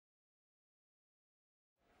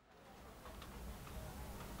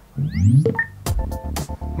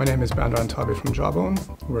My name is Bandar Antabi from Jawbone.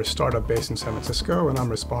 We're a startup based in San Francisco, and I'm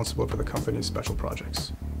responsible for the company's special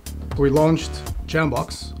projects. We launched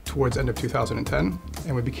Jambox towards the end of 2010,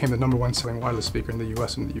 and we became the #1 selling wireless speaker in the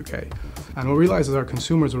US and the UK. And what we realized is our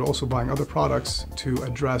consumers were also buying other products to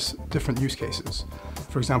address different use cases.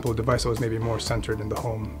 For example, a device that was maybe more centered in the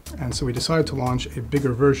home. And so we decided to launch a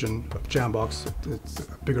bigger version of Jambox, it's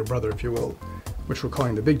a bigger brother, if you will, which we're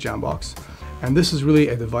calling the Big Jambox. And this is really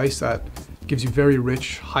a device that gives you very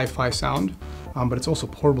rich hi-fi sound, but it's also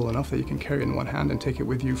portable enough that you can carry it in one hand and take it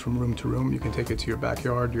with you from room to room. You can take it to your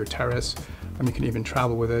backyard, your terrace, and you can even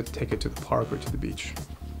travel with it, take it to the park or to the beach.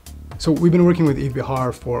 So we've been working with Yves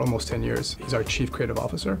Behar for almost 10 years. He's our Chief Creative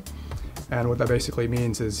Officer. And what that basically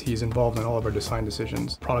means is he's involved in all of our design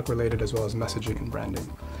decisions, product related as well as messaging and branding.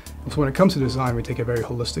 And so when it comes to design, we take a very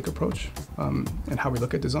holistic approach in how we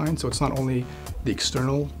look at design. So it's not only the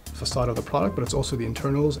external facade of the product, but it's also the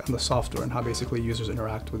internals and the software and how basically users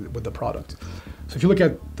interact with the product. So if you look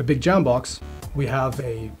at the Big Jambox, we have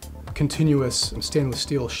a continuous stainless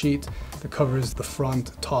steel sheet that covers the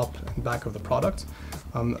front, top, and back of the product.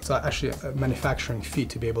 It's actually a manufacturing feat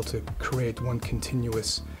to be able to create one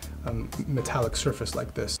continuous metallic surface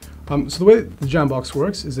like this. So the way the Jambox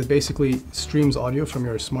works is it basically streams audio from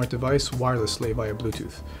your smart device wirelessly via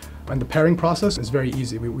Bluetooth. And the pairing process is very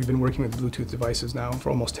easy. We've been working with Bluetooth devices now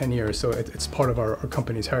for almost 10 years, so it's part of our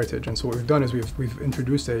company's heritage. And so what we've done is we've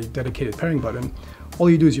introduced a dedicated pairing button. All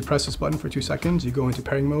you do is you press this button for 2 seconds, you go into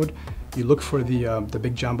pairing mode, you look for the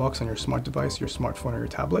Big Jambox on your smart device, your smartphone or your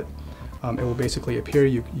tablet. It will basically appear,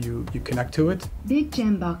 you connect to it. Big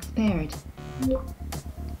Jambox paired.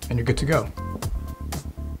 And you're good to go.